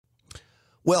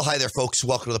Well, hi there, folks.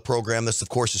 Welcome to the program. This, of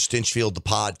course, is Stinchfield, the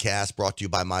podcast, brought to you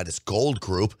by Midas Gold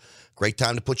Group. Great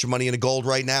time to put your money into gold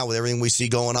right now with everything we see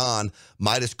going on.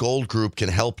 Midas Gold Group can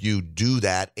help you do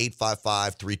that.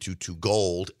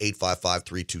 855-322-GOLD,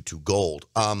 855-322-GOLD.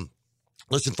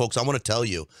 Listen, folks, I want to tell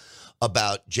you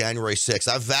about January 6th.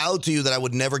 I vowed to you that I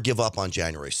would never give up on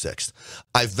January 6th.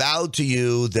 I vowed to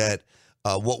you that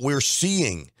what we're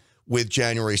seeing with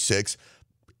January 6th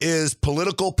is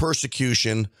political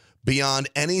persecution beyond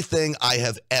anything I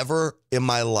have ever in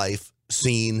my life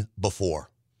seen before.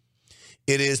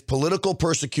 It is political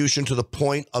persecution to the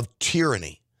point of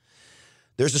tyranny.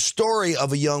 There's a story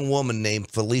of a young woman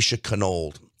named Felicia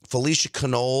Kenold. Felicia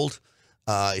Kenold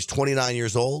is 29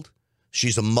 years old.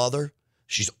 She's a mother.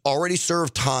 She's already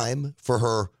served time for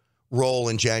her role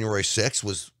in January 6th,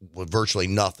 was virtually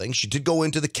nothing. She did go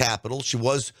into the Capitol. She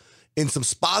was in some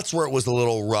spots where it was a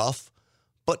little rough,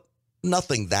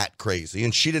 nothing that crazy,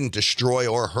 and she didn't destroy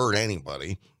or hurt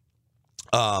anybody.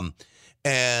 And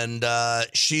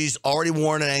she's already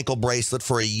worn an ankle bracelet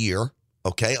for a year,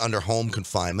 okay, under home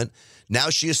confinement. Now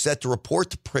she is set to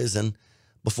report to prison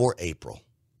before April.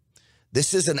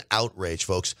 This is an outrage,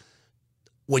 folks.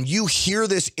 When you hear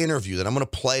this interview that I'm going to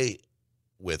play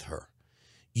with her,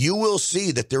 you will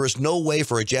see that there is no way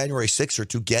for a January 6er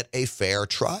to get a fair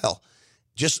trial.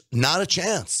 Just not a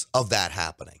chance of that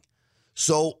happening.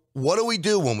 So what do we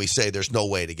do when we say there's no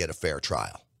way to get a fair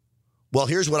trial? Well,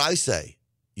 here's what I say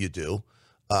you do.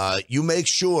 You make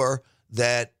sure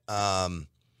that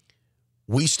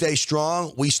we stay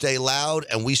strong, we stay loud,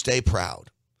 and we stay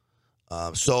proud.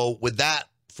 So with that,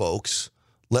 folks,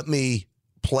 let me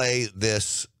play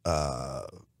this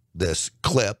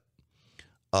clip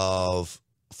of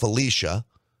Felicia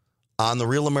on the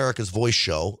Real America's Voice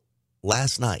show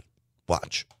last night.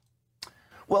 Watch.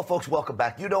 Well, folks, welcome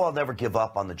back. You know I'll never give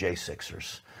up on the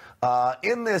J6ers.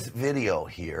 In this video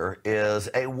here is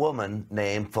a woman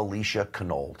named Felicia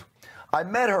Kenold. I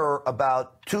met her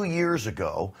about 2 years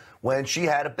ago when she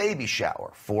had a baby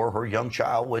shower for her young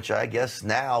child, which I guess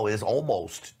now is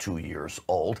almost 2 years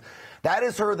old. That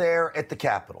is her there at the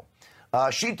Capitol.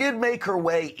 She did make her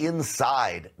way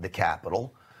inside the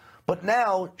Capitol, but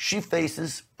now she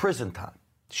faces prison time.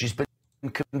 She's been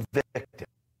convicted.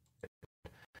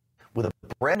 With a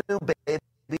brand new baby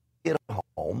at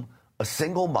home, a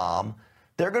single mom,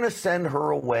 they're going to send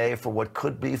her away for what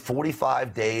could be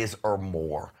 45 days or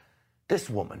more. This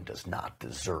woman does not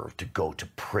deserve to go to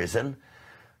prison.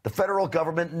 The federal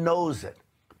government knows it.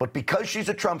 But because she's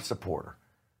a Trump supporter,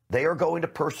 they are going to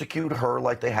persecute her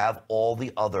like they have all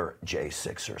the other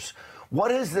J6ers.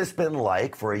 What has this been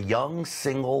like for a young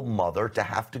single mother to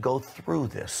have to go through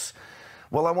this?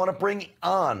 Well, I want to bring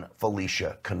on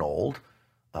Felicia Kenold.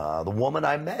 The woman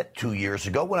I met 2 years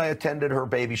ago when I attended her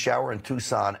baby shower in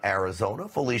Tucson, Arizona.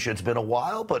 Felicia, it's been a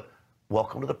while, but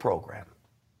welcome to the program.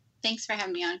 Thanks for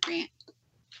having me on, Grant.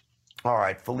 All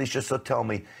right, Felicia, so tell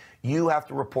me, you have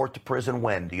to report to prison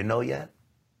when? Do you know yet?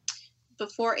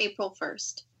 Before April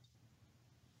 1st.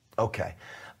 Okay.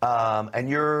 And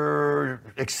you're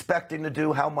expecting to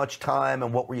do how much time,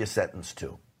 and what were you sentenced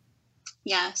to?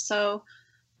 Yeah, so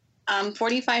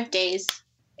 45 days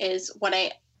is what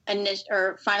I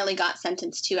finally got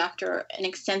sentenced to after an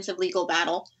extensive legal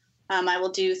battle. I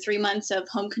will do 3 months of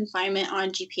home confinement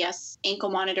on GPS ankle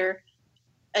monitor,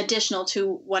 additional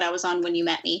to what I was on when you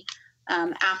met me,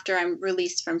 after I'm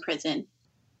released from prison.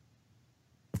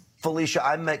 Felicia,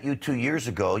 I met you 2 years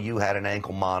ago. You had an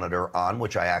ankle monitor on,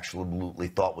 which I absolutely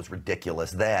thought was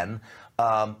ridiculous then.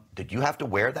 Did you have to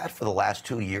wear that for the last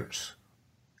 2 years?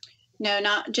 No,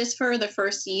 not just for the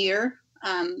first year.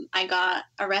 I got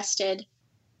arrested,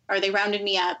 or they rounded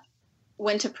me up,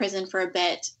 went to prison for a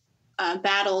bit,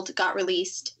 battled, got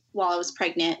released while I was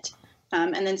pregnant,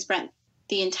 and then spent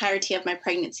the entirety of my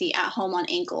pregnancy at home on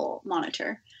ankle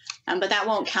monitor. But that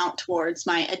won't count towards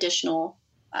my additional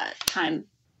time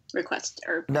request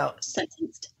or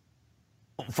sentenced.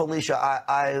 Felicia,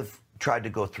 I've tried to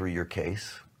go through your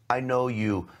case. I know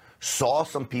you saw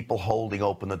some people holding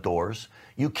open the doors.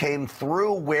 You came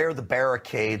through where the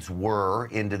barricades were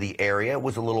into the area. It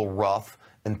was a little rough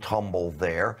and tumble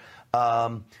there.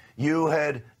 You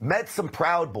had met some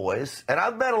Proud Boys, and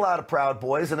I've met a lot of Proud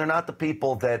Boys, and they're not the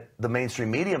people that the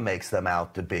mainstream media makes them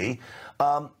out to be.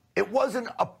 It wasn't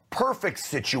a perfect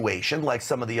situation like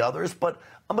some of the others, but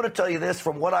I'm going to tell you this,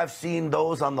 from what I've seen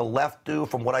those on the left do,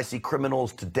 from what I see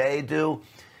criminals today do,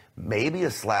 maybe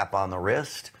a slap on the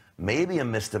wrist, maybe a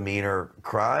misdemeanor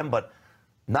crime, but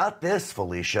not this,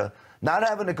 Felicia. Not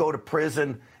having to go to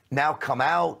prison, now come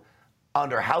out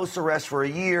under house arrest for a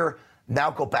year, now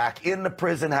go back into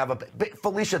prison,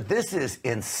 Felicia, this is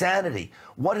insanity.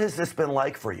 What has this been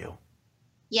like for you?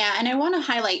 Yeah, and I want to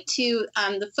highlight too,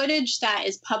 the footage that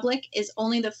is public is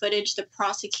only the footage the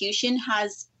prosecution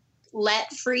has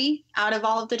let free out of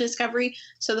all of the discovery.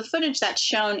 So the footage that's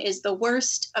shown is the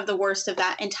worst of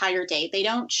that entire day. They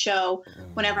don't show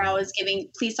whenever I was giving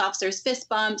police officers fist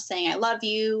bumps, saying I love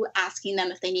you, asking them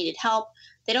if they needed help.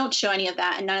 They don't show any of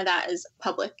that, and none of that is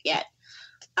public yet.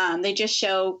 They just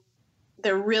show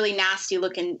the really nasty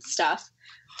looking stuff.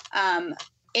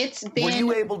 It's been. Were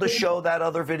you able to show that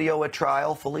other video at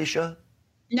trial, Felicia?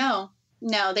 No,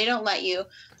 they don't let you.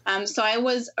 So I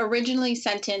was originally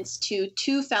sentenced to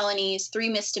 2 felonies, 3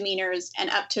 misdemeanors, and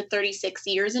up to 36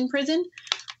 years in prison.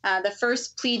 The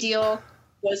first plea deal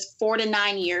was 4 to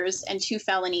 9 years and 2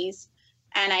 felonies.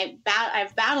 And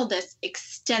I've battled this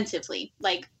extensively,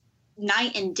 like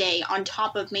night and day, on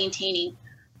top of maintaining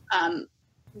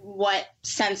what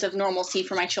sense of normalcy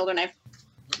for my children I've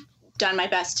done my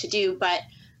best to do. But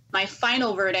my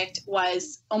final verdict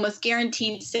was almost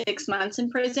guaranteed 6 months in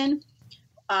prison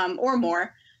or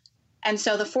more. And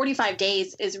so the 45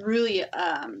 days is really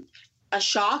a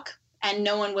shock, and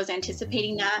no one was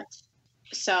anticipating that.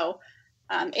 So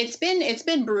it's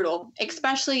been brutal,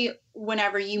 especially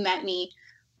whenever you met me,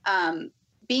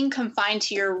 being confined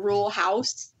to your rural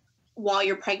house while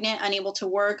you're pregnant, unable to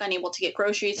work, unable to get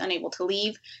groceries, unable to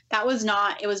leave. It was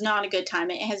not a good time.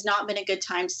 It has not been a good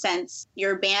time since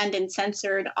you're banned and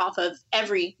censored off of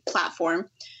every platform,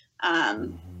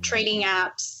 trading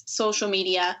apps, social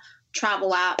media,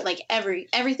 travel app, like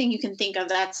everything you can think of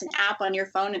that's an app on your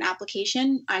phone, an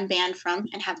application, I'm banned from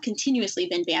and have continuously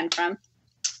been banned from.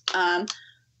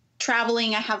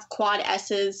 Traveling, I have quad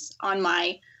S's on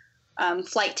my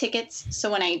flight tickets. So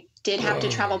when I did have to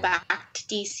travel back to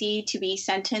DC to be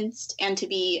sentenced and to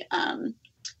be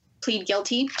plead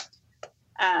guilty,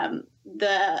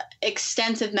 the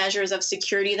extensive measures of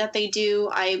security that they do,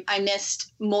 I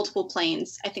missed multiple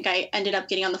planes. I think I ended up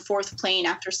getting on the 4th plane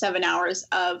after 7 hours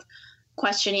of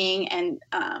questioning and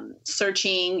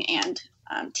searching and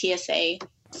TSA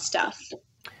stuff.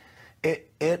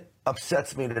 It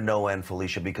upsets me to no end,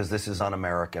 Felicia, because this is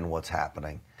un-American what's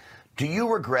happening. Do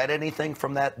you regret anything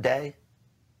from that day?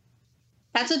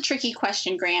 That's a tricky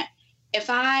question, Grant. If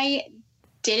I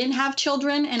didn't have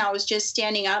children and I was just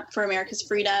standing up for America's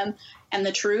freedom and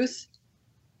the truth,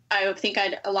 I would think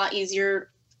it'd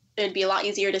be a lot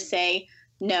easier to say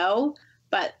no.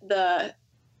 But the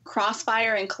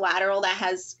crossfire and collateral that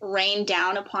has rained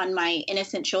down upon my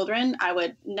innocent children, I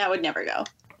would never go.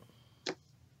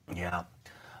 Yeah.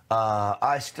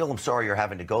 I still am sorry you're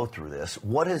having to go through this.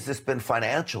 What has this been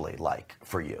financially like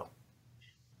for you?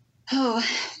 Oh,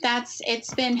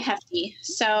 it's been hefty.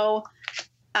 So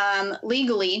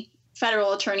legally,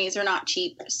 federal attorneys are not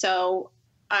cheap. So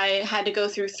I had to go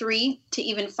through 3 to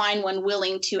even find one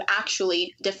willing to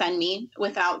actually defend me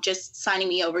without just signing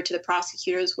me over to the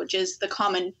prosecutors, which is the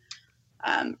common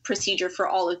procedure for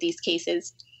all of these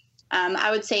cases.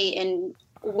 I would say in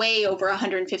way over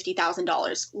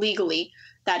 $150,000 legally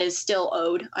that is still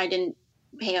owed. I didn't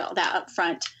pay all that up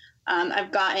front.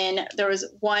 There was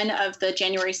one of the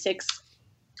January 6th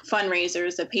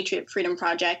fundraisers, the Patriot Freedom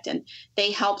Project, and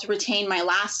they helped retain my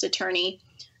last attorney.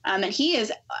 And he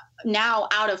is now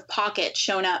out of pocket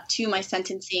shown up to my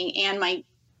sentencing and my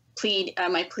plea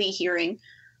hearing,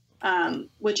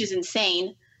 which is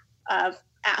insane. At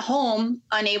home,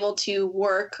 unable to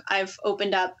work, I've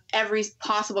opened up every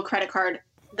possible credit card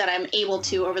that I'm able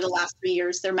to over the last 3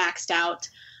 years. They're maxed out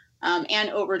and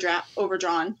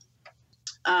overdrawn.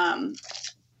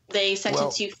 They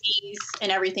sentence you fees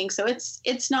and everything, so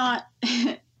it's not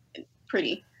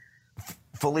pretty.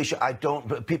 Felicia,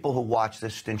 people who watch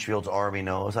this Stinchfield's Army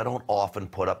knows I don't often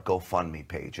put up GoFundMe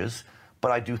pages,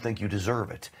 but I do think you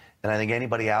deserve it. And I think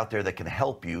anybody out there that can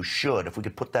help you should. If we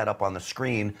could put that up on the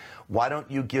screen, why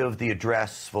don't you give the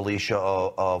address, Felicia,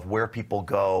 of where people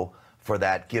go for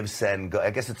that Give, Send, Go. I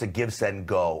guess it's a Give, Send,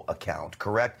 Go account,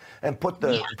 correct? And put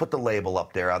the label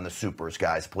up there on the supers,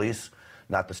 guys, please.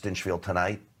 Not the Stinchfield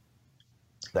Tonight.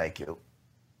 Thank you.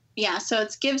 Yeah, so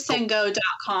it's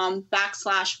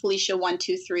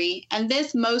givesendgo.com/Felicia123. And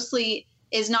this mostly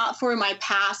is not for my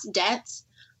past debts,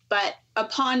 but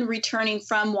upon returning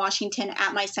from Washington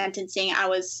at my sentencing, I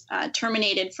was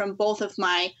terminated from both of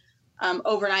my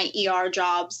overnight ER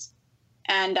jobs.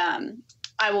 And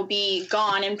I will be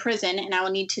gone in prison, and I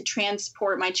will need to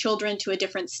transport my children to a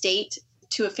different state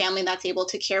to a family that's able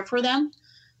to care for them,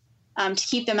 to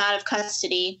keep them out of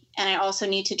custody. And I also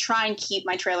need to try and keep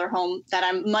my trailer home that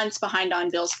I'm months behind on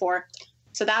bills for.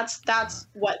 So that's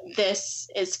what this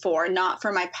is for, not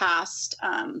for my past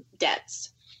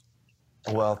debts.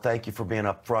 Well, thank you for being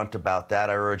upfront about that.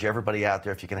 I urge everybody out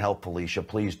there, if you can help Felicia,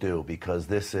 please do, because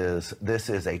this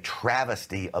is a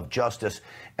travesty of justice.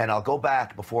 And I'll go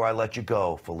back before I let you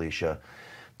go, Felicia.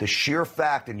 The sheer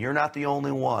fact, and you're not the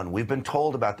only one, we've been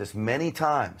told about this many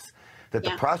times, that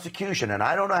the prosecution, and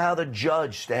I don't know how the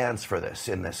judge stands for this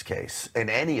in this case, in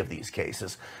any of these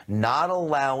cases, not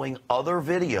allowing other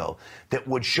video that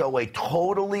would show a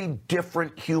totally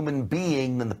different human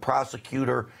being than the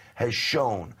prosecutor has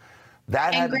shown.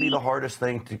 That had to be the hardest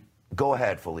thing to go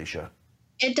ahead, Felicia.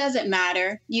 It doesn't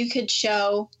matter. You could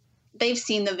show they've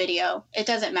seen the video. It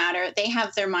doesn't matter. They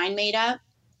have their mind made up.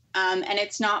 And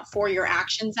it's not for your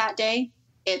actions that day.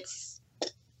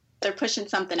 They're pushing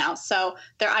something else. So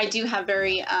I do have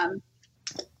very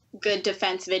good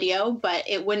defense video, but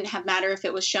it wouldn't have mattered if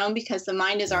it was shown because the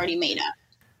mind is already made up.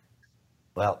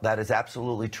 Well, that is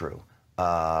absolutely true.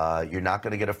 You're not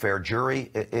going to get a fair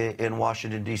jury in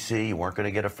Washington, D.C. You weren't going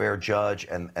to get a fair judge.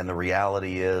 And the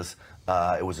reality is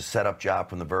it was a setup job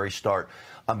from the very start.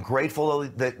 I'm grateful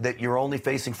that you're only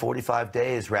facing 45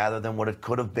 days rather than what it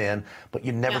could have been, but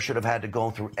you never should have had to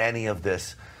go through any of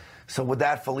this. So with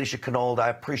that, Felicia Kinold, I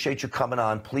appreciate you coming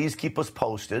on. Please keep us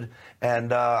posted.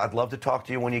 And I'd love to talk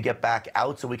to you when you get back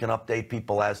out so we can update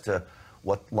people as to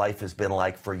what life has been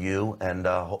like for you. And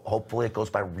hopefully it goes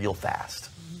by real fast.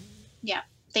 Yeah.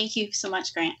 Thank you so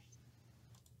much, Grant.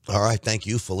 All right. Thank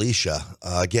you, Felicia.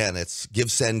 Again, it's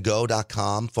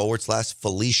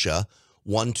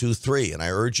givesendgo.com/Felicia123. And I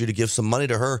urge you to give some money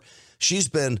to her. She's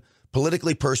been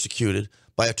politically persecuted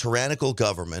by a tyrannical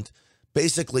government,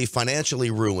 basically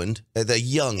financially ruined at a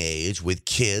young age with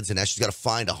kids. And now she's got to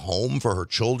find a home for her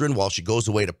children while she goes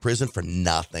away to prison for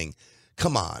nothing.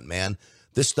 Come on, man.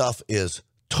 This stuff is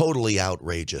totally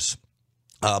outrageous.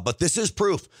 But this is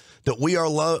proof that we are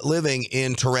living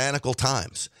in tyrannical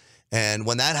times. And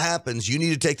when that happens, you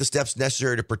need to take the steps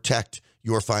necessary to protect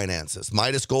your finances.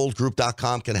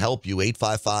 MidasGoldGroup.com can help you.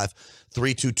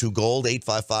 855-322-GOLD,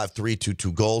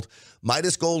 855-322-GOLD.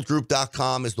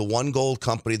 MidasGoldGroup.com is the one gold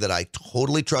company that I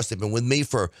totally trust. They've been with me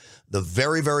for the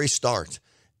very, very start.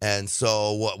 And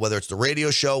so whether it's the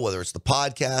radio show, whether it's the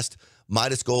podcast,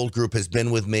 Midas Gold Group has been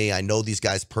with me. I know these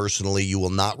guys personally. You will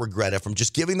not regret it from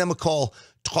just giving them a call,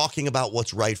 talking about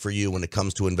what's right for you when it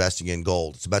comes to investing in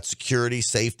gold. It's about security,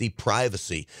 safety,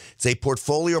 privacy. It's a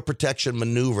portfolio protection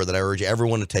maneuver that I urge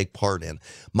everyone to take part in.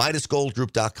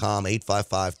 MidasGoldGroup.com,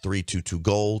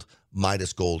 855-322-GOLD,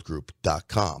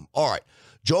 MidasGoldGroup.com. All right.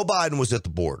 Joe Biden was at the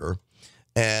border,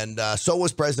 and so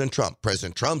was President Trump.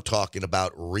 President Trump talking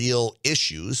about real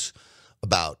issues,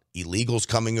 about illegals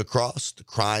coming across, the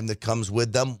crime that comes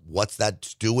with them, what's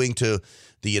that doing to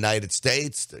the United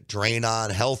States, the drain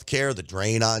on healthcare, the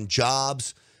drain on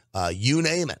jobs, you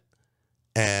name it.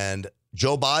 And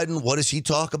Joe Biden, what does he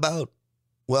talk about?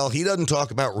 Well, he doesn't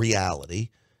talk about reality.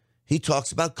 He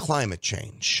talks about climate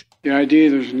change. The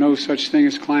idea there's no such thing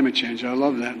as climate change. I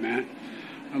love that, man.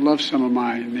 I love some of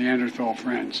my Neanderthal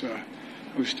friends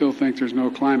who still think there's no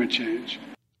climate change.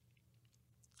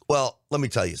 Well, let me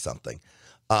tell you something.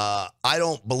 I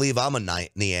don't believe I'm a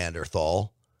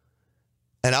Neanderthal.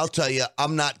 And I'll tell you,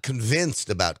 I'm not convinced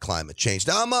about climate change.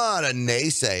 Now, I'm not a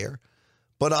naysayer,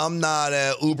 but I'm not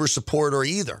an Uber supporter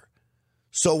either.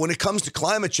 So when it comes to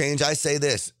climate change, I say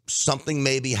this, something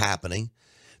may be happening.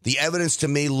 The evidence to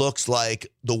me looks like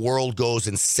the world goes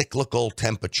in cyclical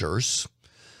temperatures.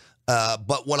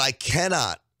 But what I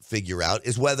cannot figure out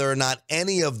is whether or not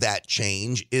any of that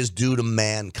change is due to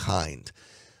mankind.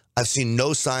 I've seen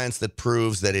no science that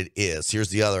proves that it is. Here's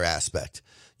the other aspect.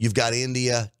 You've got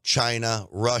India, China,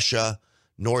 Russia,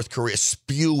 North Korea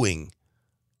spewing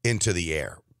into the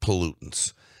air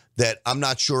pollutants that I'm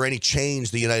not sure any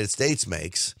change the United States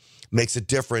makes a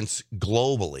difference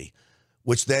globally,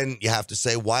 which then you have to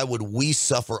say, why would we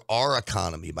suffer our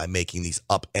economy by making these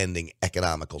upending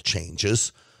economical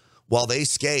changes while they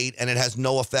skate and it has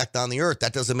no effect on the earth?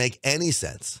 That doesn't make any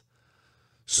sense.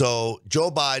 So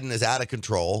Joe Biden is out of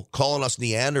control, calling us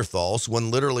Neanderthals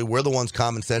when literally we're the ones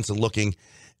common sense and looking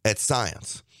at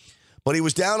science. But he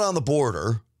was down on the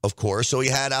border, of course, so he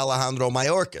had Alejandro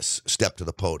Mayorkas step to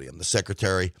the podium, the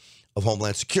Secretary of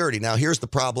Homeland Security. Now, here's the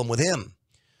problem with him.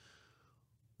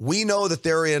 We know that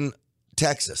they're in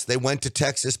Texas. They went to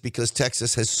Texas because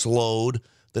Texas has slowed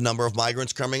the number of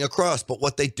migrants coming across. But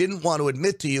what they didn't want to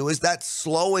admit to you is that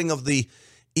slowing of the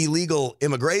illegal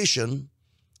immigration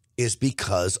is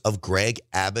because of Greg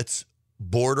Abbott's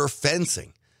border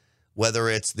fencing, whether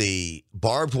it's the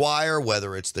barbed wire,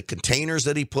 whether it's the containers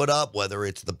that he put up, whether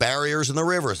it's the barriers in the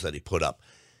rivers that he put up.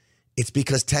 It's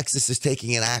because Texas is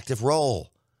taking an active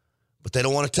role, but they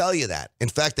don't want to tell you that. In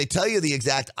fact, they tell you the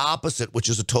exact opposite, which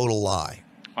is a total lie.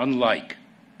 Unlike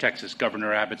Texas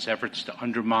Governor Abbott's efforts to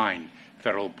undermine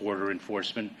federal border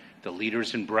enforcement, the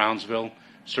leaders in Brownsville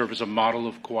serve as a model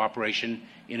of cooperation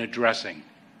in addressing,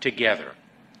 together,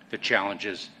 the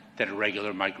challenges that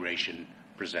irregular migration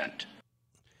present.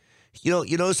 You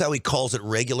notice how he calls it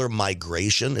regular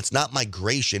migration? It's not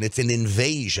migration, it's an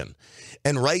invasion.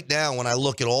 And right now, when I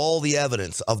look at all the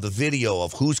evidence of the video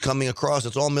of who's coming across,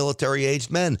 it's all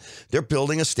military-aged men. They're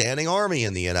building a standing army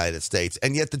in the United States.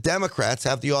 And yet the Democrats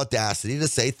have the audacity to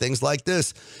say things like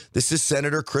this. This is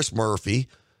Senator Chris Murphy.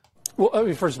 Well, I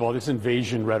mean, first of all, this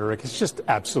invasion rhetoric is just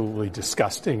absolutely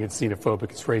disgusting. It's xenophobic.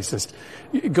 It's racist.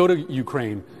 Go to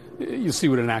Ukraine. You'll see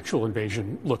what an actual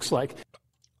invasion looks like.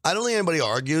 I don't think anybody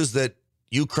argues that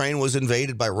Ukraine was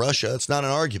invaded by Russia. It's not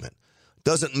an argument.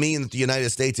 Doesn't mean that the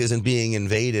United States isn't being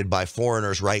invaded by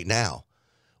foreigners right now.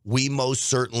 We most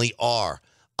certainly are.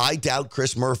 I doubt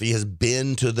Chris Murphy has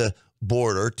been to the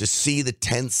border to see the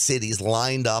tent cities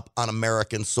lined up on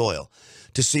American soil,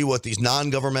 to see what these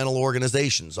non-governmental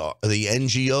organizations are, the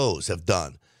NGOs have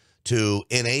done to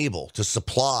enable, to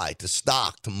supply, to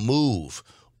stock, to move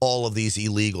all of these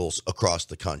illegals across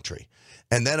the country.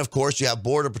 And then, of course, you have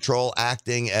Border Patrol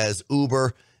acting as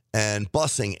Uber and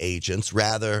busing agents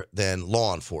rather than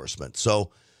law enforcement.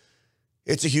 So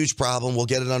it's a huge problem. We'll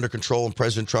get it under control when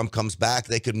President Trump comes back.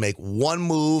 They could make one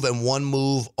move and one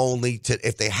move only.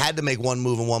 If they had to make one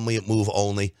move and one move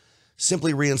only,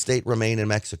 simply reinstate Remain in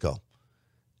Mexico.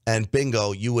 And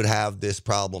bingo, you would have this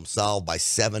problem solved by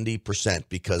 70%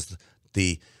 because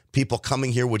the people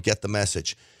coming here would get the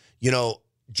message. You know,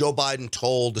 Joe Biden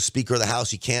told the Speaker of the House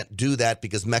he can't do that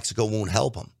because Mexico won't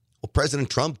help him. Well, President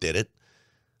Trump did it.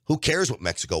 Who cares what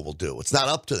Mexico will do? It's not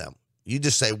up to them. You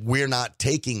just say, we're not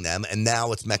taking them, and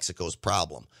now it's Mexico's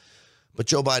problem. But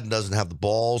Joe Biden doesn't have the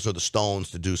balls or the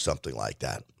stones to do something like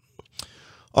that.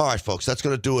 All right, folks, that's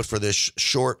going to do it for this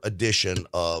short edition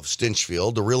of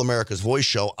Stinchfield, the Real America's Voice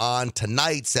show, on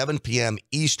tonight, 7 p.m.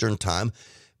 Eastern time.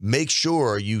 Make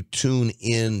sure you tune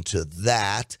in to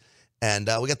that. And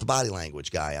we got the body language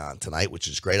guy on tonight, which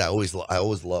is great. I always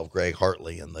love Greg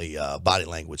Hartley in the body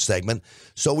language segment.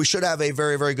 So we should have a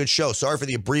very, very good show. Sorry for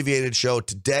the abbreviated show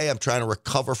today. I'm trying to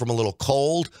recover from a little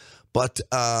cold. But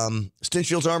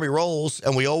Stinchfield's Army rolls,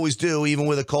 and we always do, even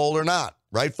with a cold or not.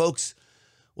 Right, folks?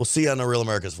 We'll see you on the Real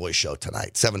America's Voice show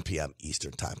tonight, 7 p.m.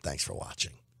 Eastern time. Thanks for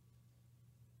watching.